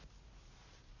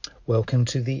Welcome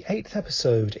to the 8th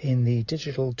episode in the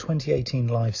Digital 2018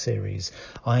 Live series.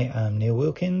 I am Neil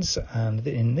Wilkins, and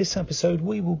in this episode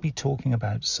we will be talking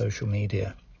about social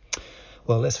media.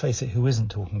 Well, let's face it, who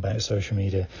isn't talking about social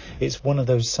media? It's one of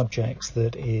those subjects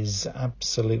that is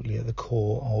absolutely at the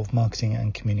core of marketing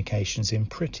and communications in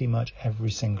pretty much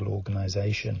every single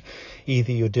organisation.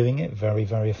 Either you're doing it very,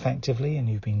 very effectively and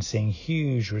you've been seeing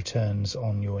huge returns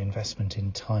on your investment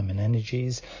in time and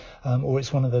energies, or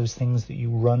it's one of those things that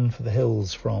you run for the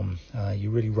hills from.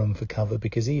 You really run for cover,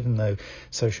 because even though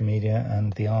social media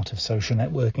and the art of social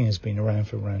networking has been around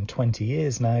for around 20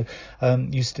 years now,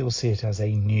 you still see it as a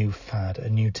new fad, a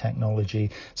new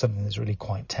technology, something that's really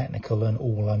quite technical, and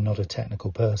I'm not a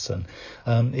technical person.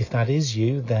 If that is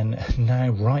you, then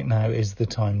right now is the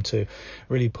time to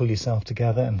really pull yourself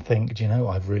together and think,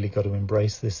 I've really got to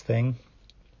embrace this thing.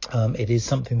 It is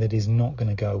something that is not going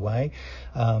to go away.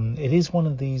 It is one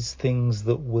of these things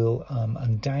that will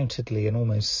undoubtedly and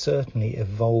almost certainly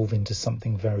evolve into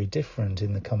something very different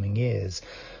in the coming years.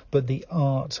 But the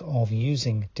art of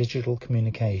using digital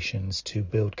communications to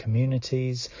build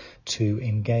communities, to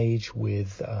engage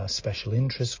with special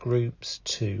interest groups,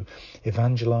 to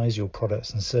evangelize your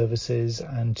products and services,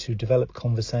 and to develop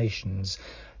conversations,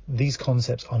 these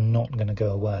concepts are not going to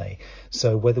go away.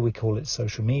 So whether we call it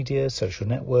social media, social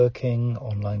networking,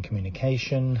 online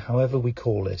communication, however we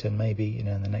call it, and maybe in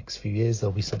the next few years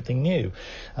there'll be something new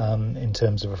in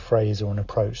terms of a phrase or an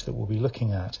approach that we'll be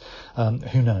looking at.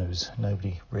 Who knows?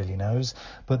 Nobody really knows.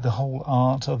 But the whole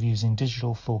art of using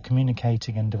digital for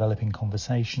communicating and developing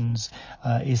conversations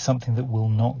is something that will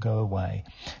not go away.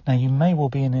 Now, you may well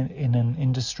be in an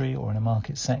industry or in a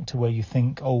market sector where you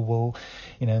think,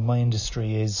 my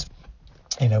industry is,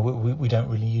 we don't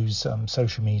really use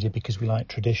social media because we like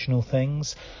traditional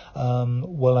things.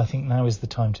 Well, I think now is the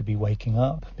time to be waking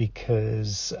up,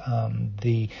 because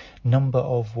the number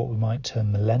of what we might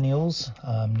term millennials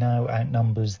now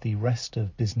outnumbers the rest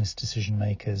of business decision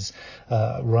makers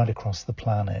right across the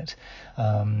planet.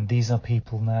 These are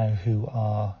people now who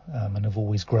are and have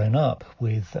always grown up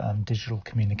with digital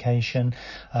communication,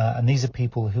 and these are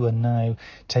people who are now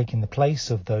taking the place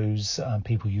of those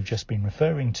people you've just been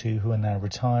referring to, who are now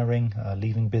retiring,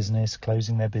 leaving business,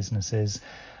 closing their businesses,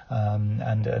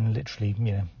 and literally,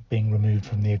 being removed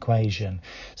from the equation.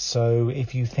 So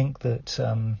if you think that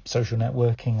social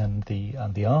networking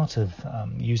and the art of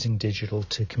using digital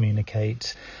to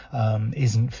communicate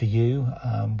isn't for you,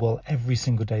 well, every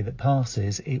single day that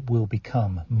passes, it will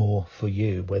become more for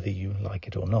you, whether you like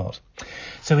it or not.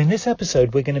 So in this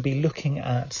episode, we're going to be looking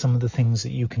at some of the things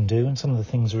that you can do and some of the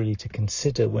things really to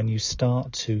consider when you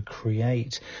start to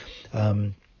create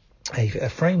a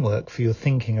framework for your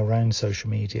thinking around social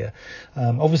media.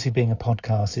 Obviously, being a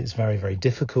podcast, it's very, very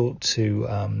difficult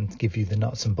to give you the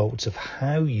nuts and bolts of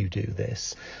how you do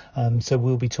this. So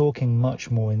we'll be talking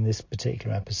much more in this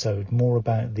particular episode, more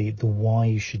about the why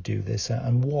you should do this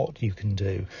and what you can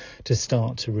do to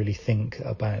start to really think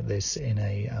about this in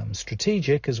a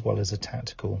strategic as well as a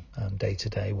tactical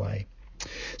day-to-day way.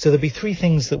 So there'll be three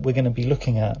things that we're going to be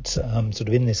looking at sort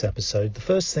of in this episode. The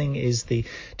first thing is the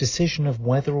decision of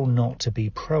whether or not to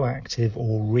be proactive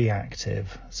or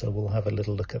reactive. So we'll have a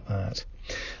little look at that.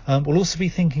 We'll also be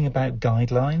thinking about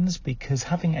guidelines, because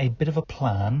having a bit of a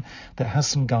plan that has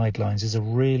some guidelines is a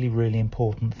really, really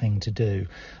important thing to do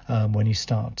when you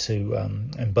start to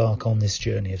embark on this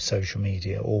journey of social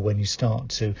media, or when you start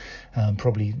to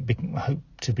hope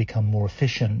to become more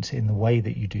efficient in the way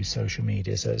that you do social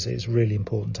media. So it's really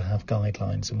important to have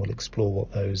guidelines, and we'll explore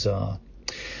what those are.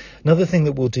 Another thing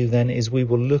that we'll do then is we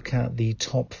will look at the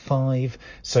top 5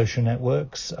 social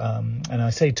networks. And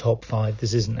I say top 5,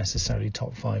 this isn't necessarily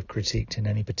top 5 critiqued in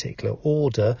any particular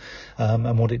order.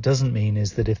 And what it doesn't mean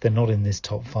is that if they're not in this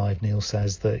top 5, Neil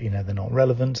says that, they're not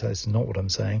relevant. That's not what I'm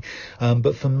saying.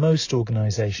 But for most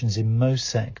organisations in most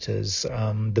sectors,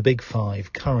 the big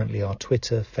 5 currently are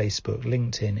Twitter, Facebook,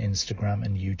 LinkedIn, Instagram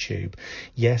and YouTube.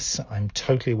 Yes, I'm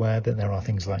totally aware that there are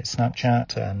things like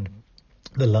Snapchat and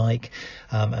the like,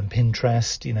 and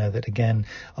Pinterest, that again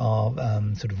are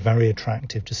sort of very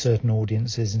attractive to certain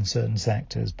audiences in certain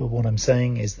sectors. But what I'm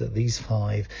saying is that these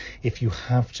 5, if you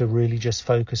have to really just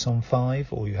focus on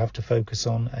 5, or you have to focus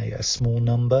on a small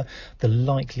number, the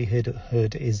likelihood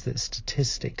is that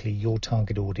statistically your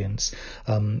target audience,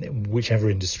 whichever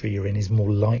industry you're in, is more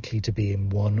likely to be in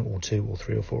 1 or 2 or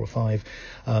 3 or 4 or 5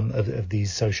 of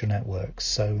these social networks.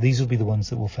 So these will be the ones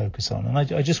that we'll focus on. And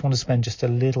I just want to spend just a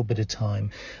little bit of time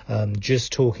time,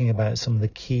 just talking about some of the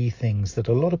key things that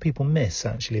a lot of people miss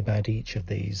actually about each of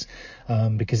these,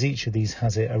 because each of these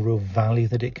has a real value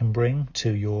that it can bring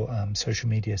to your social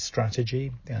media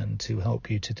strategy and to help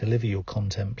you to deliver your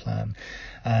content plan.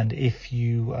 And if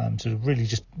you sort of really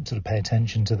just sort of pay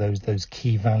attention to those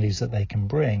key values that they can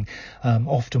bring,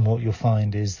 often what you'll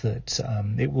find is that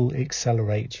it will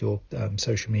accelerate your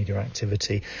social media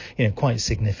activity, quite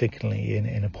significantly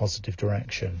in a positive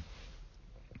direction.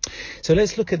 So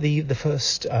let's look at the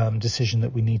first decision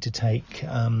that we need to take,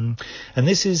 and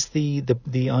this is the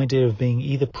idea of being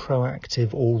either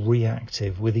proactive or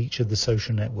reactive with each of the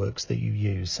social networks that you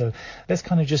use. So let's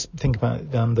kind of just think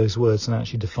about those words and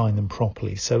actually define them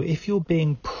properly. So if you're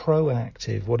being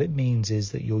proactive, what it means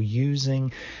is that you're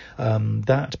using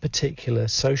that particular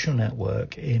social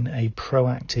network in a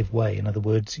proactive way. In other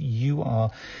words, you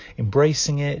are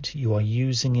embracing it, you are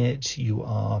using it, you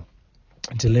are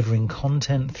delivering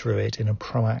content through it in a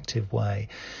proactive way.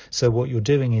 So what you're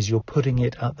doing is you're putting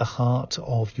it at the heart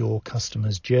of your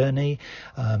customer's journey.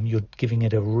 You're giving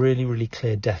it a really, really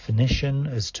clear definition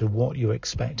as to what you're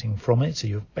expecting from it. So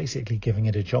you're basically giving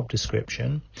it a job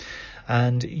description.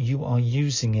 And you are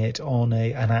using it on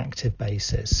an active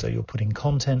basis. So you're putting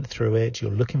content through it,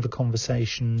 you're looking for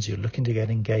conversations, you're looking to get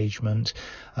engagement,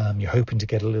 you're hoping to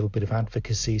get a little bit of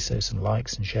advocacy, so some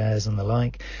likes and shares and the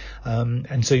like.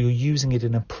 And so you're using it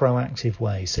in a proactive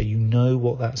way. So you know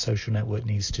what that social network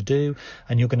needs to do,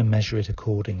 and you're going to measure it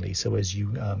accordingly. So as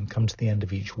you come to the end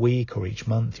of each week or each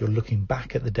month, you're looking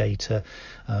back at the data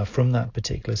from that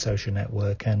particular social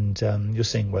network, and you're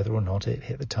seeing whether or not it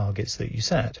hit the targets that you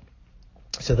set.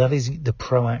 So that is the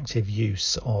proactive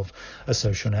use of a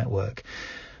social network.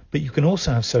 But you can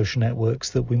also have social networks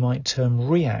that we might term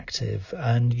reactive,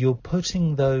 and you're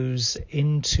putting those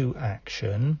into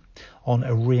action on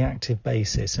a reactive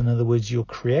basis. In other words, you're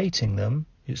creating them.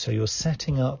 So you're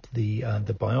setting up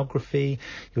the biography,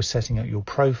 you're setting up your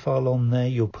profile on there,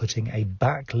 you're putting a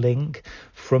backlink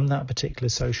from that particular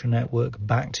social network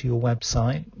back to your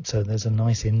website. So there's a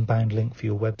nice inbound link for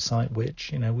your website,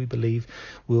 which, we believe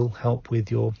will help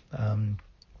with your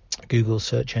Google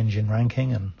search engine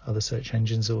ranking, and other search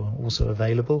engines are also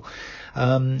available.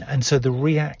 And so the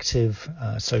reactive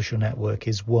social network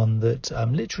is one that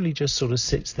literally just sort of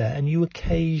sits there, and you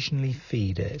occasionally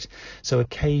feed it. So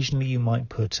occasionally you might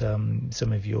put some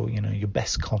of your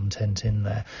best content in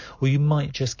there, or you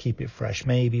might just keep it fresh.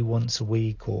 Maybe once a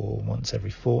week or once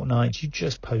every fortnight, you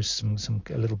just post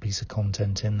a little piece of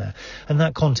content in there, and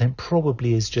that content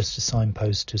probably is just a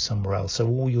signpost to somewhere else. So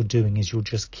all you're doing is you're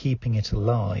just keeping it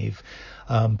alive,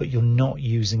 but you're not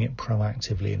using it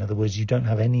proactively. In other words, you don't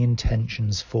have any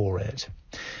intentions for it.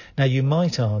 Now, you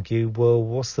might argue, well,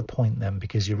 what's the point then?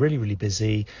 Because you're really, really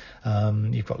busy.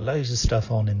 You've got loads of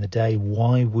stuff on in the day.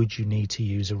 Why would you need to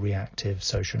use a reactive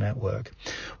social network?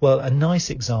 Well, a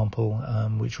nice example,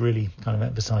 which really kind of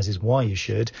emphasizes why you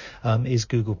should, is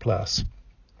Google+.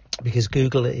 Because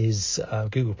Google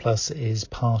Plus is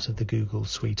part of the Google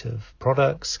suite of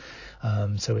products.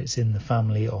 So it's in the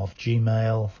family of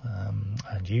Gmail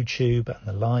and YouTube and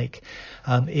the like.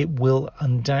 It will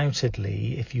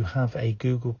undoubtedly, if you have a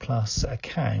Google Plus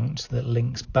account that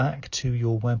links back to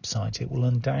your website, it will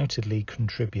undoubtedly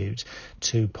contribute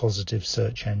to positive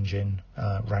search engine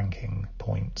ranking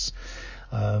points.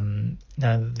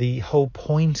 Now, the whole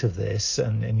point of this,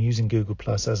 and using Google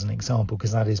Plus as an example,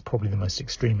 because that is probably the most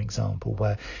extreme example,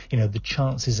 where the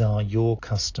chances are your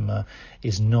customer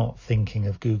is not thinking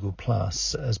of Google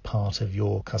Plus as part of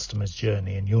your customer's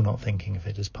journey, and you're not thinking of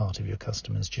it as part of your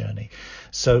customer's journey.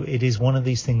 So it is one of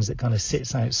these things that kind of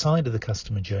sits outside of the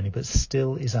customer journey, but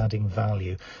still is adding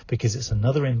value, because it's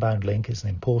another inbound link. It's an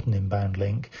important inbound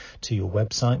link to your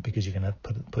website, because you're going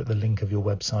to put the link of your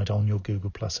website on your Google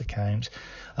Plus account.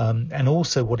 And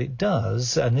also what it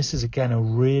does, and this is again a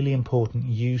really important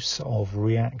use of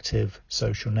reactive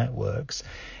social networks,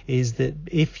 is that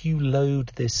if you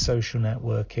load this social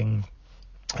network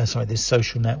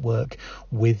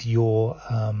with your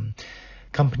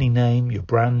company name, your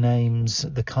brand names,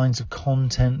 the kinds of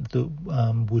content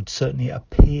that would certainly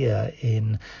appear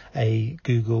in a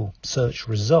Google search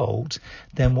result,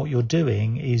 then what you're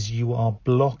doing is you are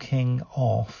blocking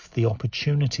off the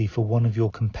opportunity for one of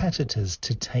your competitors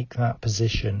to take that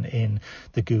position in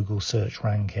the Google search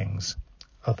rankings.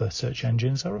 Other search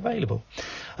engines are available.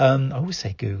 I always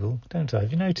say Google, don't I?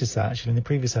 Have you noticed that? Actually, in the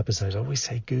previous episodes, I always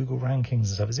say Google rankings and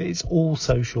stuff. It's all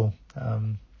social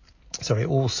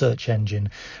all search engine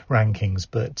rankings,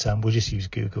 but we'll just use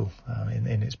Google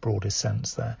in its broadest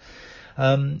sense there.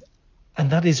 And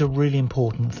that is a really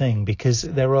important thing, because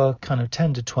there are kind of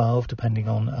 10 to 12, depending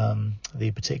on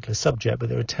the particular subject, but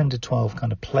there are 10 to 12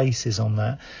 kind of places on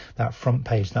that front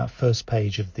page, that first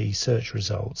page of the search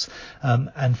results.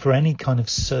 And for any kind of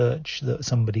search that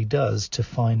somebody does to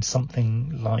find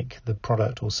something like the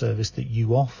product or service that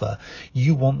you offer,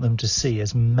 you want them to see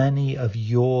as many of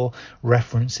your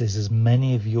references, as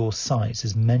many of your sites,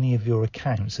 as many of your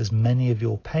accounts, as many of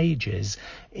your pages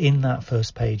in that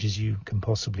first page as you can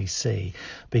possibly see.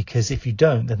 Because if you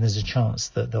don't, then there's a chance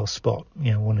that they'll spot,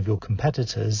 one of your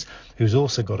competitors who's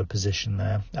also got a position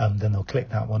there, then they'll click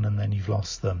that one and then you've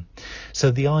lost them. So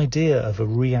the idea of a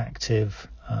reactive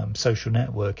social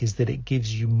network is that it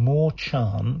gives you more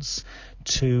chance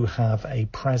to have a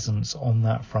presence on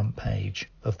that front page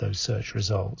of those search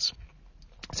results.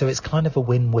 So it's kind of a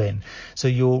win-win. So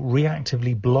you're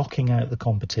reactively blocking out the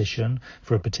competition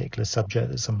for a particular subject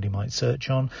that somebody might search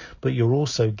on, but you're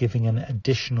also giving an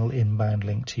additional inbound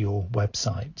link to your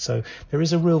website. So there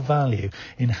is a real value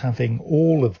in having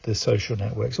all of the social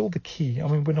networks, all the key. I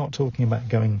mean, we're not talking about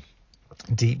going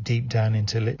deep down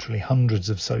into literally hundreds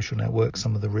of social networks,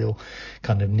 some of the real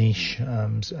kind of niche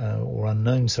or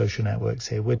unknown social networks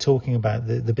here. We're talking about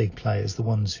the big players, the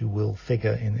ones who will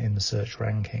figure in the search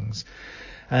rankings.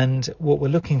 And what we're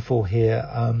looking for here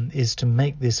is to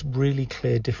make this really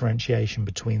clear differentiation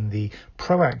between the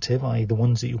proactive, i.e. the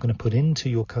ones that you're going to put into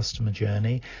your customer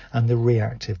journey, and the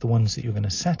reactive, the ones that you're going to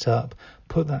set up,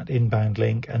 put that inbound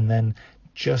link, and then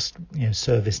just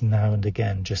service now and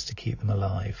again just to keep them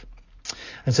alive.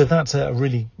 And so that's a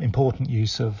really important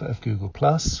use of Google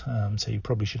Plus. So you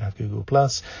probably should have Google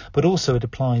Plus, but also it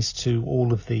applies to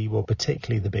all of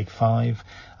particularly the big five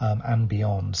and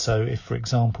beyond. So if, for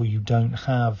example, you don't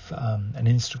have an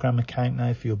Instagram account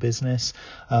now for your business,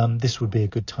 this would be a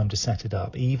good time to set it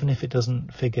up. Even if it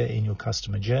doesn't figure in your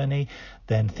customer journey,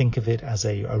 then think of it as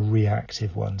a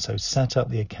reactive one. So set up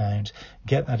the account,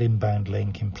 get that inbound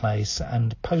link in place,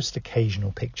 and post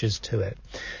occasional pictures to it.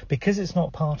 Because it's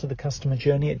not part of the customer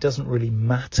journey, it doesn't really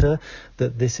matter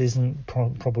that this isn't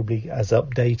probably as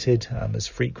updated as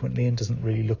frequently and doesn't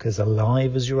really look as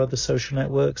alive as your other social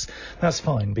networks. That's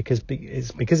fine, because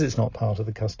it's not part of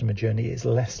the customer journey, it's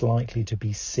less likely to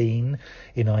be seen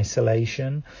in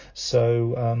isolation.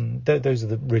 So those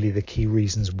are really the key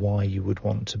reasons why you would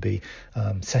want to be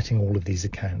setting all of these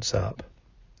accounts up.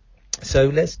 So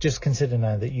let's just consider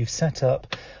now that you've set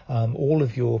up all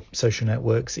of your social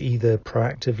networks either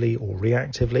proactively or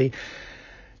reactively.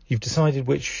 You've decided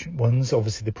which ones,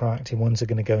 obviously the proactive ones, are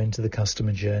going to go into the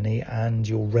customer journey, and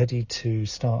you're ready to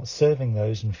start serving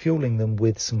those and fueling them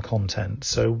with some content.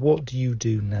 So what do you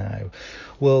do now?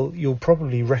 Well, you'll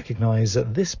probably recognize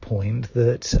at this point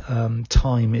that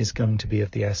time is going to be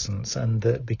of the essence, and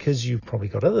that because you've probably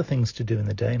got other things to do in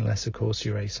the day, unless of course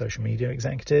you're a social media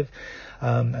executive,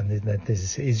 and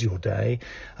this is your day,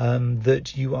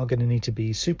 that you are going to need to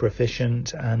be super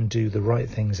efficient and do the right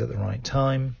things at the right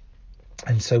time.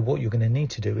 And so what you're going to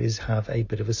need to do is have a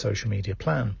bit of a social media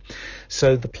plan.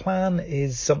 So the plan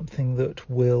is something that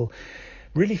will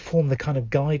really form the kind of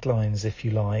guidelines, if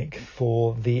you like,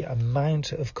 for the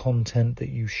amount of content that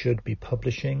you should be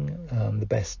publishing, the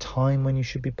best time when you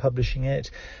should be publishing it,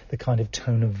 the kind of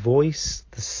tone of voice,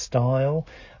 the style,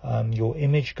 your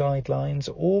image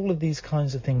guidelines. All of these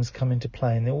kinds of things come into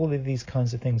play, and all of these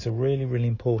kinds of things are really, really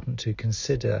important to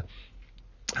consider,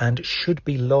 and should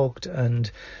be logged and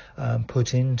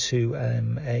put into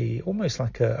almost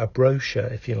like a brochure,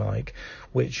 if you like,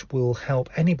 which will help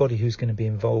anybody who's going to be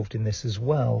involved in this as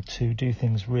well to do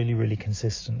things really, really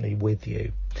consistently with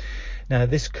you. Now,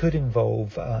 this could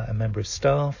involve a member of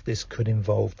staff, this could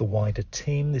involve the wider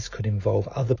team, this could involve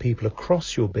other people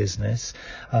across your business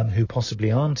who possibly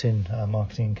aren't in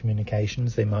marketing and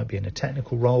communications. They might be in a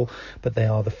technical role, but they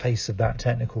are the face of that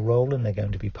technical role, and they're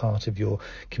going to be part of your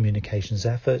communications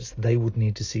efforts. They would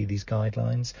need to see these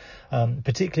guidelines,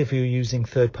 particularly if you're using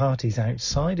third parties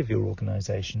outside of your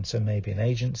organisation, so maybe an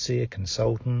agency, a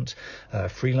consultant,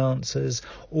 freelancers.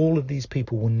 All of these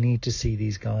people will need to see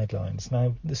these guidelines.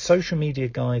 Now, the social media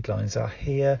guidelines are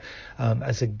here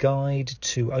as a guide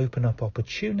to open up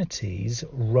opportunities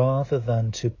rather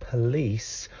than to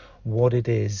police what it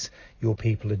is your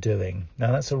people are doing.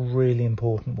 Now, that's a really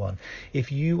important one.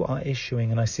 If you are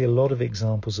issuing, and I see a lot of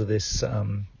examples of this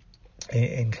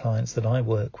in clients that I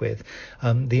work with,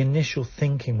 the initial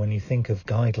thinking when you think of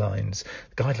guidelines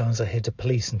are here to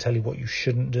police and tell you what you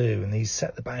shouldn't do, and these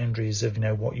set the boundaries of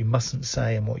what you mustn't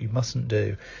say and what you mustn't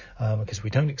do, because we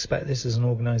don't expect this as an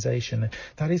organisation.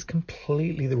 That is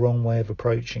completely the wrong way of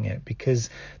approaching it, because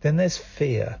then there's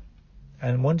fear.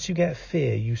 And once you get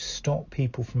fear, you stop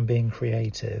people from being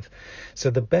creative. So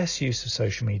the best use of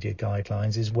social media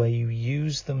guidelines is where you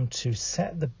use them to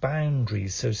set the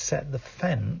boundaries, so set the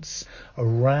fence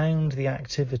around the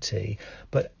activity,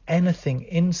 but anything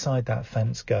inside that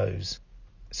fence goes.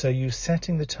 So you're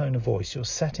setting the tone of voice, you're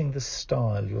setting the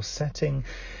style, you're setting,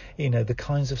 the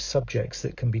kinds of subjects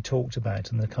that can be talked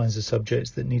about and the kinds of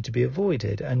subjects that need to be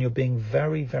avoided. And you're being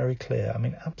very, very clear. I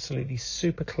mean, absolutely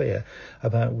super clear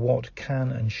about what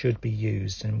can and should be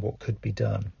used and what could be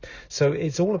done. So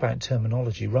it's all about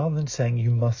terminology. Rather than saying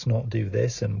you must not do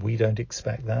this and we don't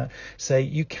expect that, say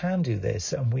you can do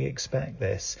this and we expect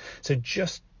this. So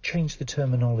just change the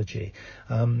terminology.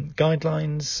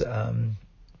 Guidelines,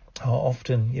 are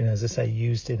often, as I say,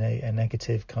 used in a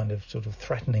negative kind of sort of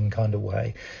threatening kind of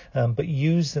way, but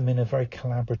use them in a very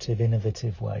collaborative,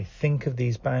 innovative way. Think of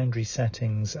these boundary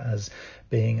settings as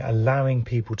being allowing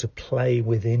people to play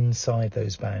inside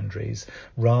those boundaries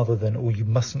rather than, or you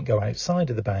mustn't go outside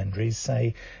of the boundaries.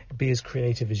 Say, be as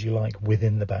creative as you like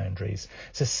within the boundaries.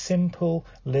 It's a simple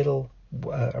little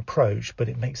approach, but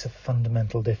it makes a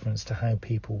fundamental difference to how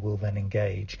people will then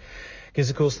engage. Because,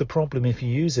 of course, the problem if you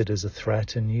use it as a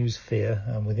threat and use fear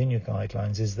within your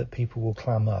guidelines is that people will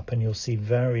clam up and you'll see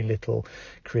very little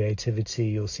creativity,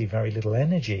 you'll see very little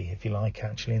energy, if you like,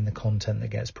 actually in the content that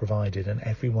gets provided, and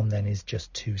everyone then is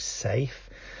just too safe.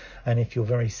 And if you're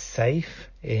very safe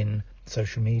in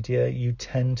social media, you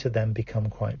tend to then become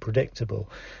quite predictable.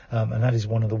 And that is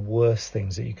one of the worst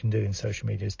things that you can do in social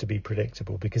media, is to be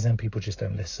predictable, because then people just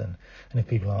don't listen. And if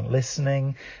people aren't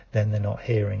listening, then they're not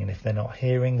hearing. And if they're not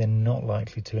hearing, they're not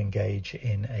likely to engage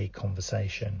in a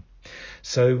conversation.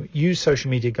 So use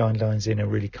social media guidelines in a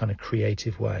really kind of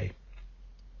creative way.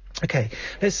 Okay,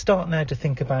 let's start now to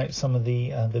think about some of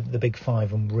the big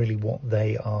five and really what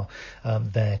they are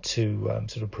there to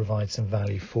sort of provide some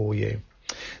value for you.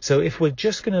 So if we're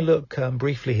just going to look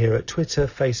briefly here at Twitter,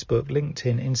 Facebook,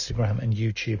 LinkedIn, Instagram and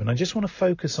YouTube, and I just want to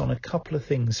focus on a couple of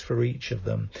things for each of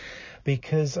them,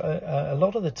 because a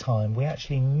lot of the time we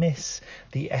actually miss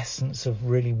the essence of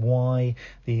really why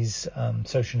these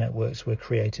social networks were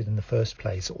created in the first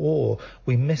place, or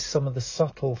we miss some of the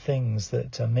subtle things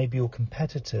that maybe your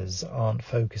competitors aren't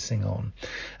focusing on.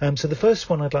 So the first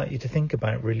one I'd like you to think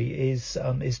about really is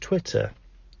Twitter.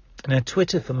 Now,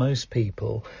 Twitter for most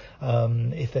people,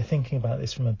 if they're thinking about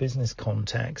this from a business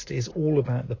context, is all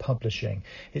about the publishing.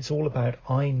 It's all about,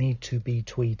 I need to be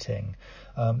tweeting.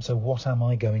 So what am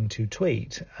I going to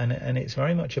tweet? And it's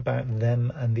very much about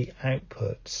them and the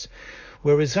outputs.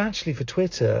 Whereas actually for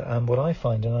Twitter, what I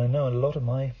find, and I know a lot of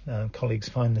my colleagues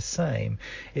find the same,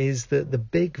 is that the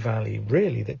big value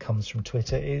really that comes from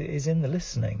Twitter is in the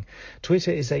listening.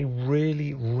 Twitter is a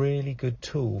really, really good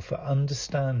tool for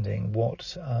understanding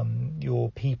what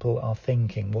your people are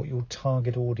thinking, what your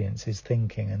target audience is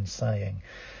thinking and saying.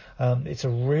 It's a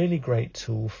really great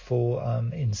tool for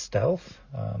in stealth.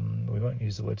 We won't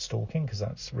use the word stalking because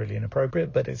that's really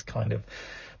inappropriate, but it's kind of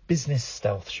business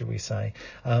stealth, should we say,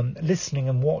 listening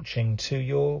and watching to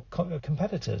your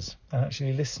competitors and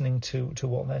actually listening to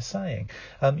what they're saying.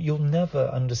 You'll never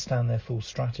understand their full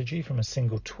strategy from a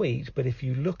single tweet, but if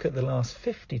you look at the last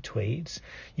 50 tweets,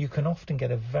 you can often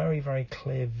get a very, very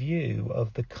clear view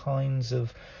of the kinds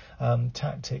of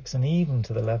tactics and even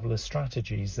to the level of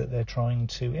strategies that they're trying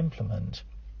to implement.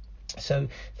 So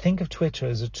think of Twitter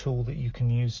as a tool that you can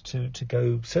use to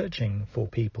go searching for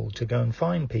people, to go and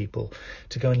find people,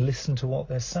 to go and listen to what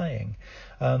they're saying.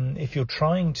 If you're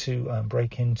trying to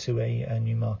break into a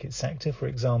new market sector, for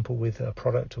example, with a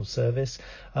product or service,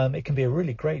 it can be a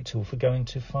really great tool for going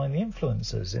to find the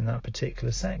influencers in that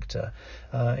particular sector.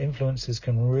 Influencers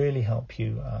can really help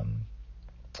you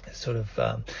sort of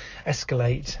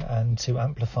escalate and to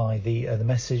amplify the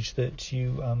message that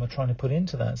you are trying to put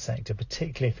into that sector,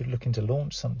 particularly if you're looking to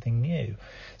launch something new.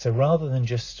 So rather than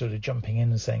just sort of jumping in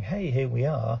and saying, hey, here we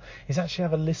are, is actually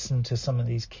have a listen to some of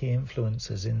these key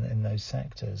influencers in those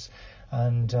sectors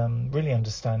and really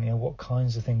understand what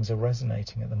kinds of things are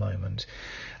resonating at the moment.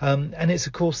 And it's,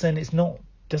 of course, then it's not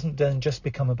doesn't then just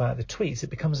become about the tweets, it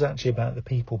becomes actually about the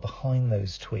people behind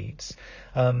those tweets.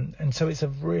 And so it's a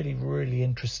really, really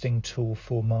interesting tool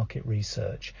for market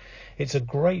research. It's a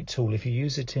great tool if you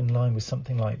use it in line with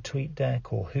something like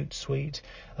TweetDeck or Hootsuite,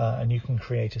 and you can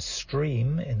create a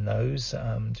stream in those.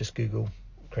 Just Google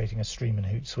creating a stream in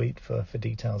Hootsuite for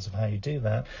details of how you do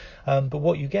that. But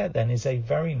what you get then is a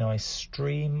very nice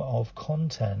stream of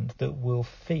content that will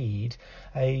feed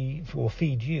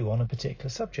you on a particular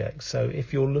subject. So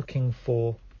if you're looking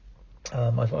for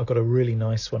I've got a really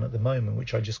nice one at the moment,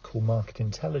 which I just call Market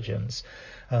Intelligence.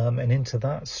 and into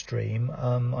that stream,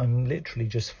 I'm literally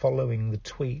just following the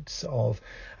tweets of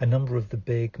a number of the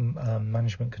big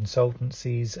management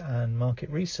consultancies and market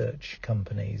research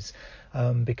companies,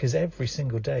 because every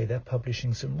single day they're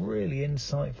publishing some really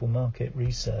insightful market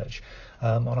research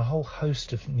on a whole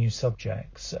host of new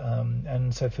subjects.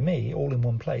 And so for me, all in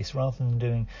one place, rather than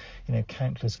doing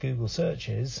countless Google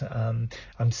searches,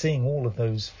 I'm seeing all of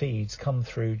those feeds come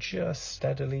through just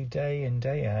steadily day in,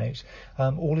 day out,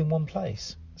 all in one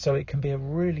place. So it can be a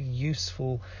really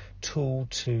useful tool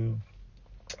to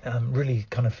really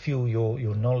kind of fuel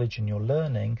your knowledge and your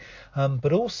learning,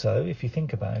 but also, if you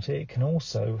think about it, it can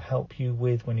also help you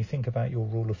with, when you think about your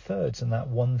rule of thirds and that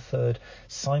 1/3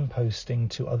 signposting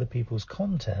to other people's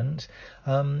content.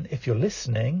 If you're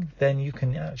listening, then you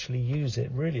can actually use it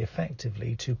really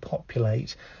effectively to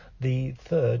populate the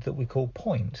third that we call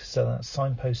point, so that's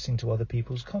signposting to other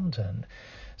people's content.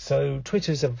 So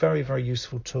Twitter is a very, very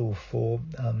useful tool for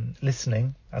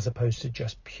listening, as opposed to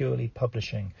just purely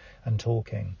publishing and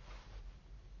talking.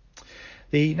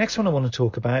 The next one I want to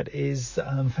talk about is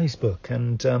Facebook,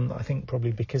 and I think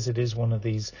probably because it is one of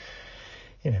these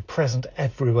present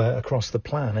everywhere across the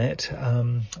planet,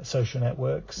 social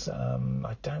networks.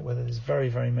 I doubt whether there's very,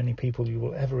 very many people you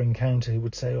will ever encounter who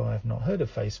would say, I have not heard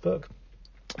of Facebook.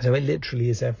 So it literally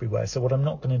is everywhere. So what I'm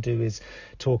not going to do is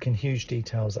talk in huge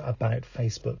details about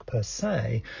Facebook per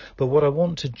se, but what I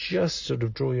want to just sort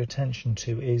of draw your attention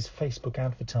to is Facebook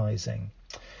advertising.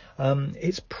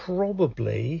 It's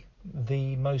probably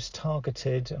the most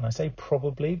targeted, and I say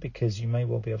probably because you may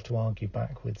well be able to argue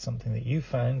back with something that you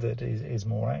found that is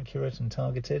more accurate and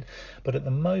targeted, but at the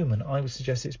moment I would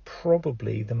suggest it's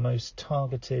probably the most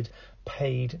targeted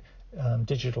paid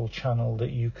digital channel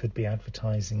that you could be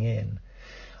advertising in.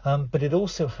 But it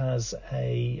also has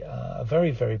a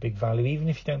very, very big value, even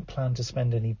if you don't plan to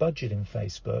spend any budget in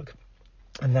Facebook,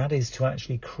 and that is to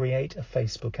actually create a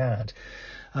Facebook ad.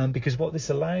 Because what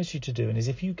this allows you to do is,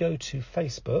 if you go to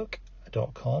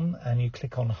facebook.com and you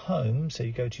click on home, so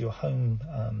you go to your home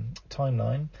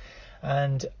timeline,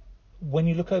 and when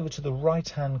you look over to the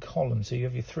right-hand column, so you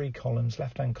have your three columns,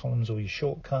 left-hand columns, all your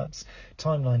shortcuts,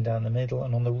 timeline down the middle,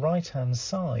 and on the right-hand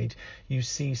side, you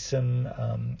see some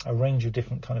a range of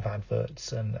different kind of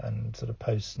adverts and sort of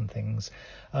posts and things.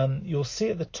 You'll see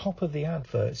at the top of the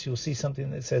adverts, you'll see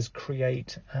something that says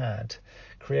create advert.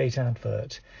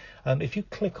 If you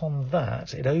click on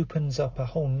that, it opens up a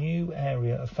whole new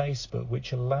area of Facebook,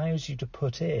 which allows you to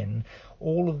put in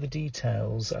all of the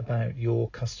details about your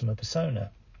customer persona.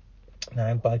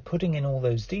 Now, by putting in all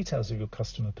those details of your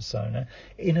customer persona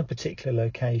in a particular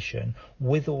location,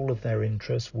 with all of their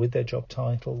interests, with their job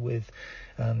title, with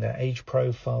their age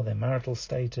profile, their marital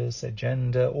status, their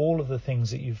gender, all of the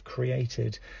things that you've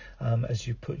created as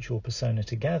you put your persona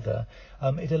together,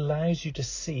 it allows you to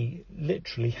see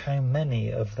literally how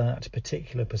many of that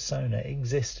particular persona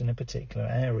exist in a particular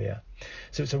area.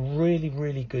 So it's a really,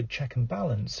 really good check and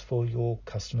balance for your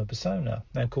customer persona.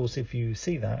 Now, of course, if you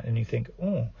see that and you think,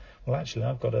 well, actually,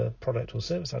 I've got a product or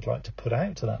service I'd like to put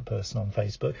out to that person on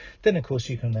Facebook, then, of course,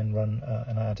 you can then run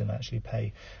an ad and actually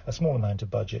pay a small amount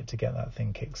of budget to get that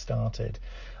thing kick-started.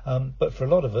 But for a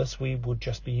lot of us, we would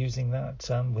just be using that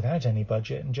without any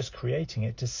budget and just creating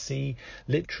it to see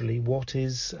literally what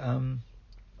is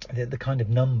the kind of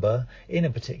number in a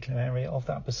particular area of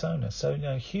that persona. So,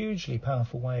 hugely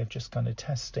powerful way of just kind of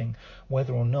testing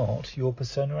whether or not your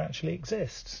persona actually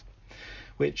exists,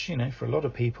 which, for a lot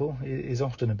of people is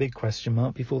often a big question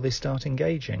mark before they start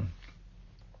engaging.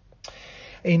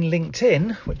 In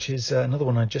LinkedIn, which is another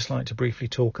one I'd just like to briefly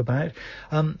talk about,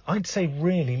 I'd say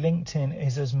really LinkedIn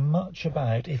is as much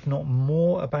about, if not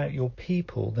more about your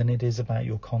people than it is about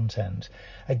your content.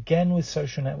 Again, with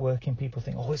social networking, people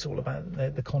think, it's all about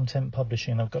the content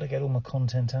publishing. I've got to get all my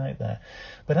content out there.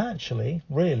 But actually,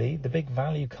 really, the big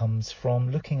value comes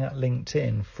from looking at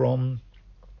LinkedIn from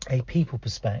a people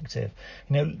perspective.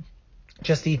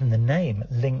 Just even the name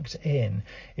LinkedIn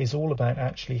is all about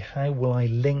actually how will I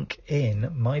link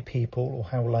in my people, or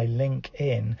how will I link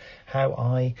in how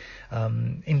I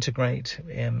integrate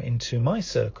into my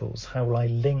circles, how will I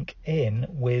link in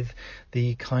with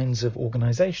the kinds of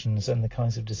organizations and the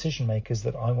kinds of decision makers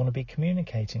that I want to be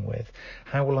communicating with,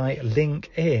 how will I link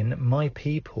in my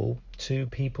people to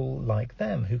people like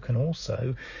them who can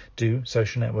also do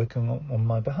social networking on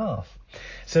my behalf.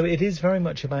 So it is very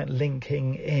much about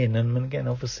linking in, and again,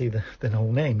 obviously the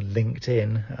whole name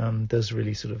LinkedIn does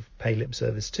really sort of pay lip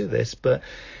service to this, but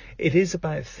it is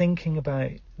about thinking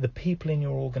about the people in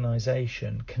your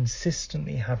organization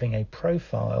consistently having a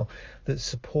profile that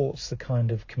supports the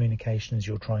kind of communications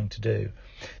you're trying to do.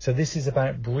 So this is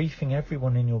about briefing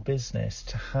everyone in your business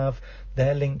to have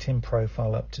their LinkedIn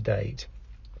profile up to date.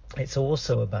 It's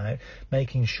also about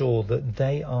making sure that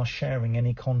they are sharing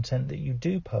any content that you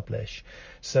do publish.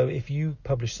 So if you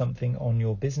publish something on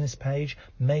your business page,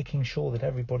 making sure that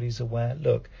everybody's aware,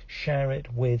 look, share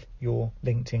it with your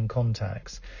LinkedIn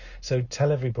contacts. So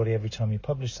tell everybody every time you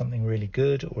publish something really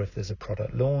good, or if there's a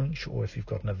product launch, or if you've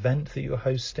got an event that you're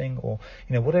hosting, or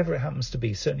whatever it happens to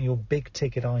be, certainly your big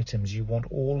ticket items, you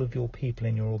want all of your people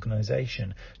in your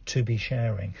organization to be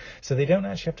sharing. So they don't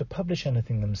actually have to publish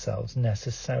anything themselves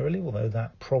necessarily, although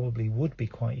that probably would be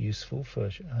quite useful for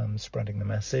spreading the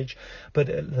message. But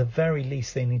at the very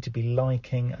least, they need to be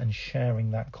liking and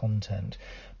sharing that content,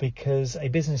 because a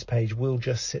business page will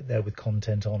just sit there with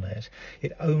content on it.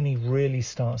 It only really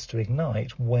starts to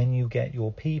ignite when you get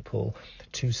your people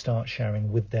to start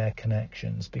sharing with their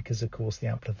connections, because of course the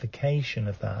amplification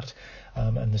of that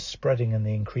and the spreading and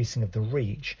the increasing of the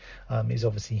reach is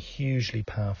obviously hugely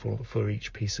powerful for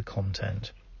each piece of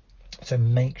content. So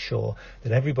make sure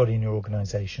that everybody in your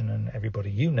organization and everybody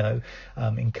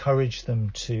encourage them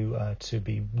to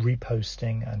be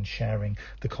reposting and sharing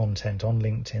the content on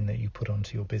LinkedIn that you put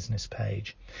onto your business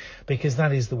page, because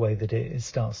that is the way that it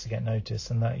starts to get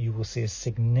noticed, and that you will see a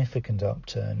significant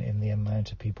upturn in the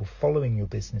amount of people following your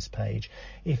business page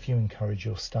if you encourage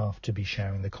your staff to be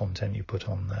sharing the content you put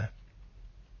on there.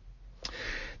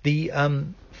 The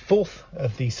fourth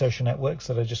of the social networks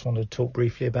that I just wanted to talk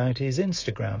briefly about is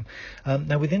Instagram.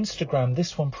 Now with Instagram,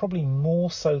 this one probably more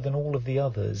so than all of the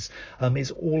others is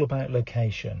all about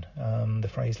location. The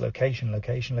phrase location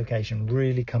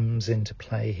really comes into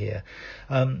play here.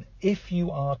 If you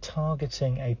are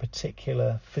targeting a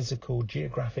particular physical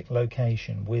geographic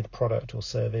location with product or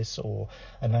service or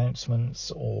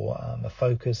announcements or a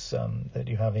focus that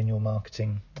you have in your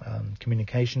marketing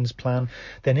communications plan,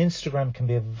 then Instagram can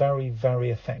be a very, very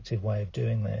effective way of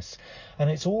doing this. And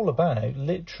it's all about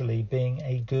literally being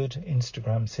a good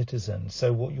Instagram citizen.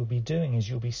 So what you'll be doing is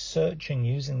you'll be searching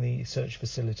using the search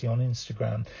facility on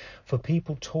Instagram for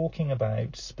people talking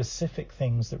about specific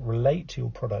things that relate to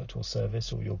your product or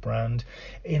service or your brand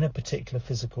in a particular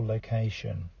physical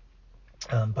location.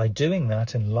 By doing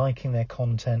that and liking their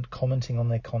content, commenting on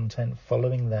their content,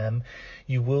 following them,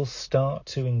 you will start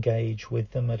to engage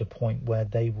with them at a point where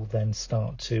they will then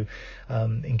start to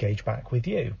engage back with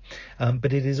you.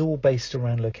 But it is all based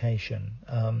around location.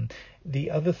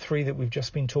 The other three that we've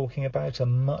just been talking about are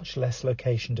much less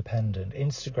location dependent.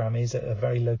 Instagram is a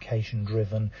very location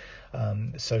driven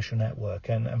social network,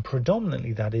 and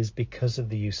predominantly that is because of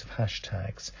the use of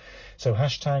hashtags. So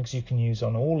hashtags you can use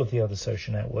on all of the other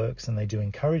social networks, and they do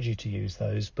encourage you to use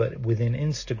those, but within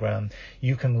Instagram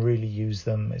you can really use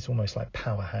them. It's almost like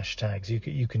power hashtags.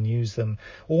 You can use them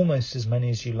almost as many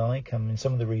as you like. I mean,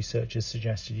 some of the researchers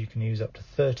suggested you can use up to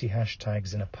 30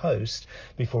 hashtags in a post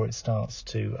before it starts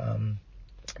to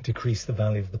decrease the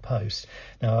value of the post.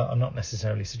 Now, I'm not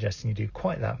necessarily suggesting you do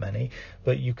quite that many,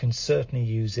 but you can certainly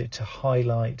use it to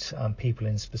highlight people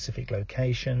in specific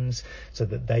locations so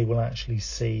that they will actually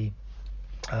see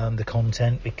the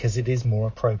content, because it is more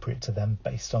appropriate to them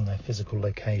based on their physical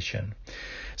location.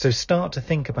 So start to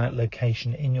think about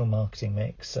location in your marketing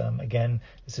mix. Again,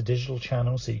 it's a digital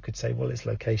channel, so you could say, well, it's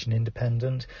location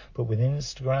independent, but with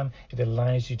Instagram, it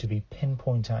allows you to be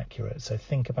pinpoint accurate. So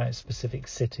think about specific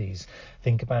cities,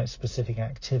 think about specific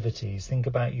activities, think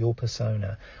about your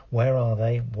persona. Where are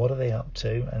they? What are they up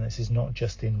to? And this is not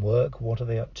just in work. What are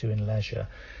they up to in leisure?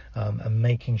 And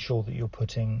making sure that you're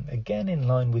putting, again, in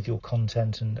line with your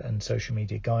content and social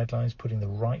media guidelines, putting the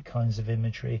right kinds of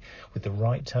imagery with the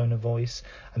right tone of voice,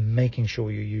 and making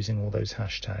sure you're using all those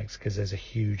hashtags, because there's a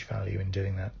huge value in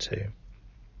doing that too.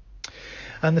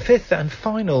 And the fifth and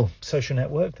final social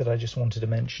network that I just wanted to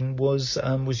mention was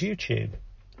YouTube.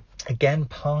 Again,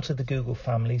 part of the Google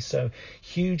family, so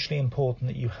hugely important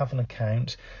that you have an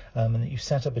account and that you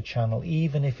set up a channel,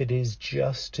 even if it is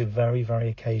just to very, very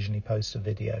occasionally post a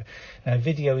video. Now,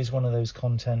 video is one of those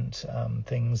content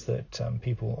things that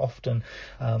people often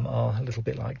are a little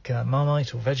bit like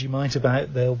Marmite or Vegemite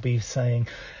about. They'll be saying,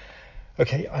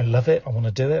 okay, I love it, I want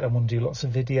to do it, I want to do lots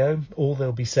of video. Or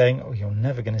they'll be saying, oh, you're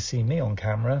never going to see me on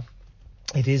camera.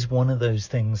 It is one of those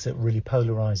things that really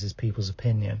polarizes people's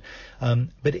opinion.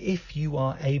 But if you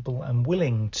are able and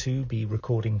willing to be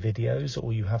recording videos,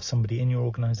 or you have somebody in your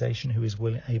organization who is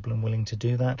able and willing to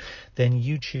do that, then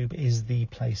YouTube is the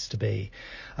place to be.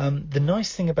 The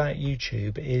nice thing about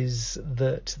YouTube is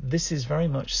that this is very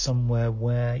much somewhere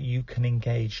where you can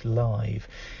engage live.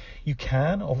 You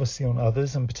can, obviously, on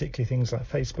others, and particularly things like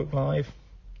Facebook Live.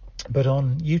 But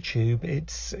on YouTube,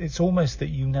 it's almost that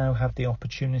you now have the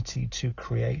opportunity to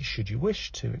create, should you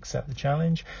wish to accept the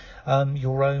challenge,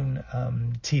 your own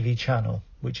TV channel,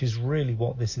 which is really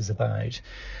what this is about.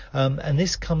 And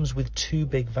this comes with two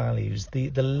big values. The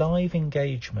live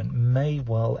engagement may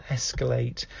well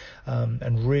escalate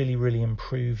and really, really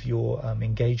improve your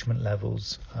engagement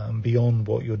levels beyond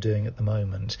what you're doing at the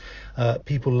moment.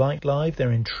 People like live.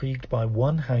 They're intrigued by,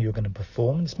 one, how you're going to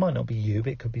perform. This might not be you,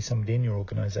 but it could be somebody in your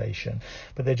organisation.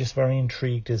 But they're just very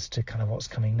intrigued as to kind of what's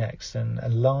coming next. And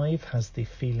live has the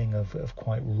feeling of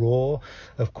quite raw,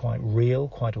 of quite real,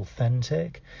 quite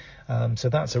authentic. So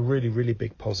that's a really, really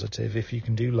big positive if you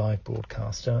can do live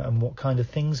broadcast. And what kind of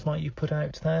things might you put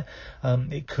out there?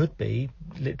 It could be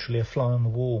literally a fly on the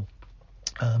wall.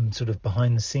 Sort of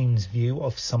behind the scenes view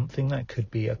of something. That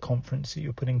could be a conference that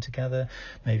you're putting together.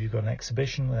 Maybe you've got an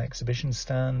exhibition with an exhibition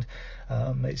stand.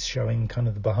 It's showing kind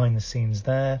of the behind the scenes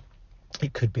there.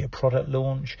 It could be a product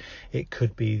launch. It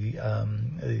could be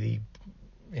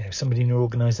somebody in your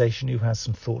organisation who has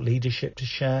some thought leadership to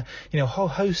share. A whole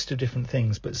host of different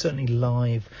things, but certainly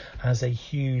live has a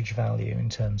huge value in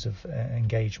terms of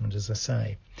engagement, as I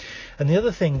say. And the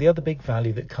other big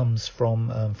value that comes from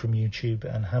YouTube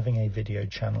and having a video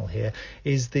channel here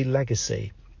is the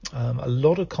legacy. A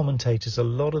lot of commentators,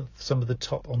 some of the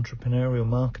top entrepreneurial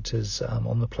marketers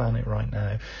on the planet right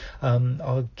now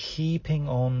are keeping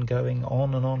on going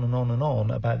on and on and on and on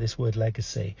about this word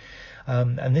legacy.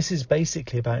 And this is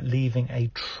basically about leaving a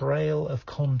trail of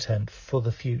content for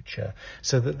the future,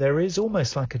 so that there is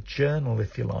almost like a journal,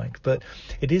 if you like, but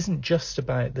it isn't just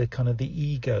about the kind of the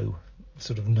ego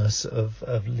sort of ness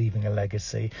of leaving a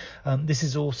legacy. This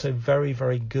is also very,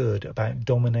 very good about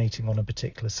dominating on a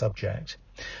particular subject.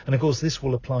 And of course, this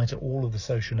will apply to all of the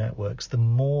social networks. The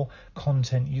more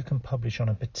content you can publish on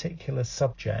a particular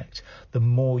subject, the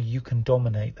more you can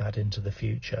dominate that into the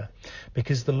future.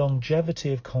 Because the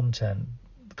longevity of content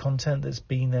that's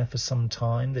been there for some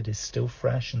time, that is still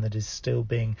fresh and that is still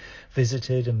being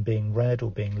visited and being read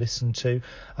or being listened to,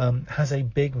 has a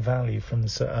big value from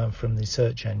the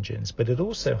search engines, but it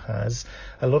also has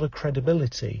a lot of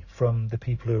credibility from the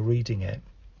people who are reading it.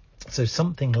 So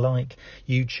something like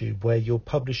YouTube, where you're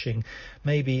publishing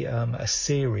maybe a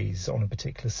series on a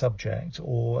particular subject,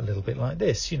 or a little bit like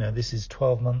this, this is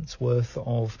 12 months worth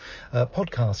of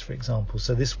podcasts, for example.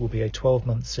 So this will be a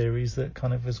 12-month series that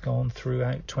kind of has gone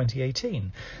throughout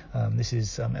 2018. This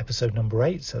is episode number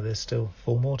 8, so there's still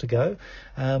 4 more to go.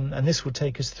 And this will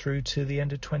take us through to the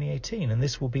end of 2018. And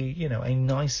this will be, a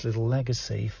nice little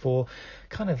legacy for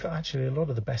kind of actually a lot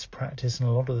of the best practice and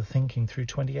a lot of the thinking through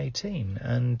 2018.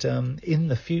 And in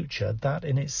the future, that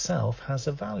in itself has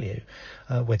a value.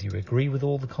 Whether you agree with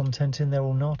all the content in there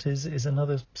or not is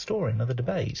another story, another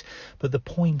debate. But the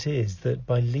point is that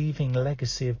by leaving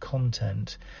legacy of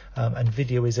content, and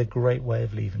video is a great way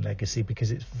of leaving legacy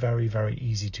because it's very, very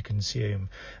easy to consume.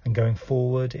 And going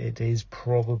forward, it is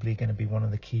probably going to be one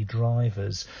of the key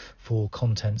drivers for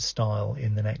content style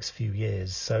in the next few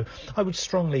years. So I would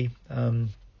strongly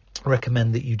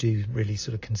recommend that you do really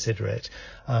sort of consider it.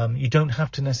 You don't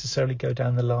have to necessarily go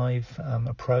down the live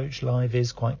approach. Live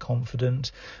is quite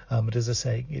confident, but as I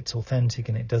say, it's authentic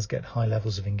and it does get high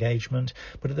levels of engagement.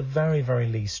 But at the very, very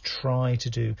least, try to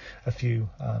do a few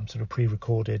sort of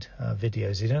pre-recorded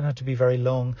videos. You don't have to be very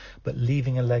long, but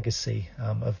leaving a legacy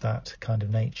of that kind of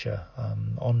nature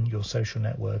on your social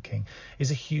networking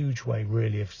is a huge way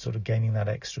really of sort of gaining that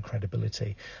extra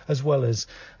credibility, as well as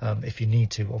if you need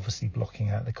to, obviously blocking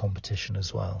out the competition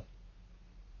as well.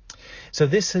 So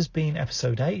this has been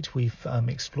episode 8. We've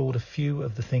explored a few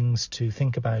of the things to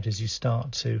think about as you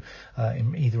start to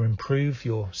either improve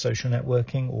your social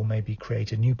networking or maybe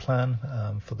create a new plan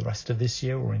for the rest of this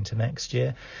year or into next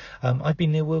year. I've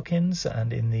been Neil Wilkins,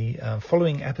 and in the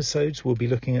following episodes we'll be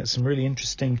looking at some really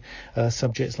interesting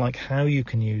subjects like how you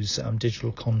can use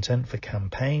digital content for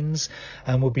campaigns,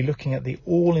 and we'll be looking at the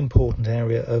all-important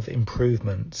area of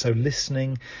improvement. So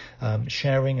listening,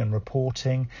 sharing and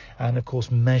reporting, and of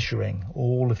course measuring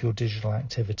all of your digital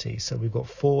activity. So we've got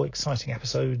 4 exciting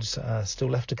episodes still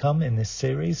left to come in this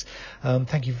series.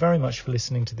 Thank you very much for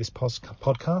listening to this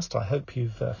podcast. I hope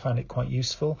you've found it quite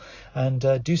useful,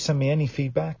 and do send me any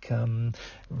feedback.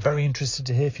 Very interested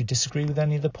to hear if you disagree with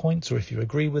any of the points, or if you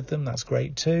agree with them, that's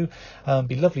great too.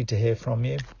 Be lovely to hear from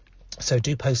you. So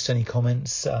do post any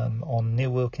comments on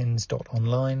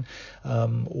neilwilkins.online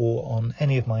or on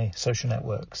any of my social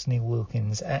networks, Neil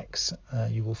Wilkins X.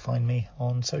 You will find me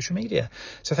on social media.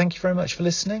 So thank you very much for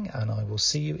listening, and I will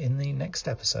see you in the next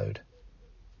episode.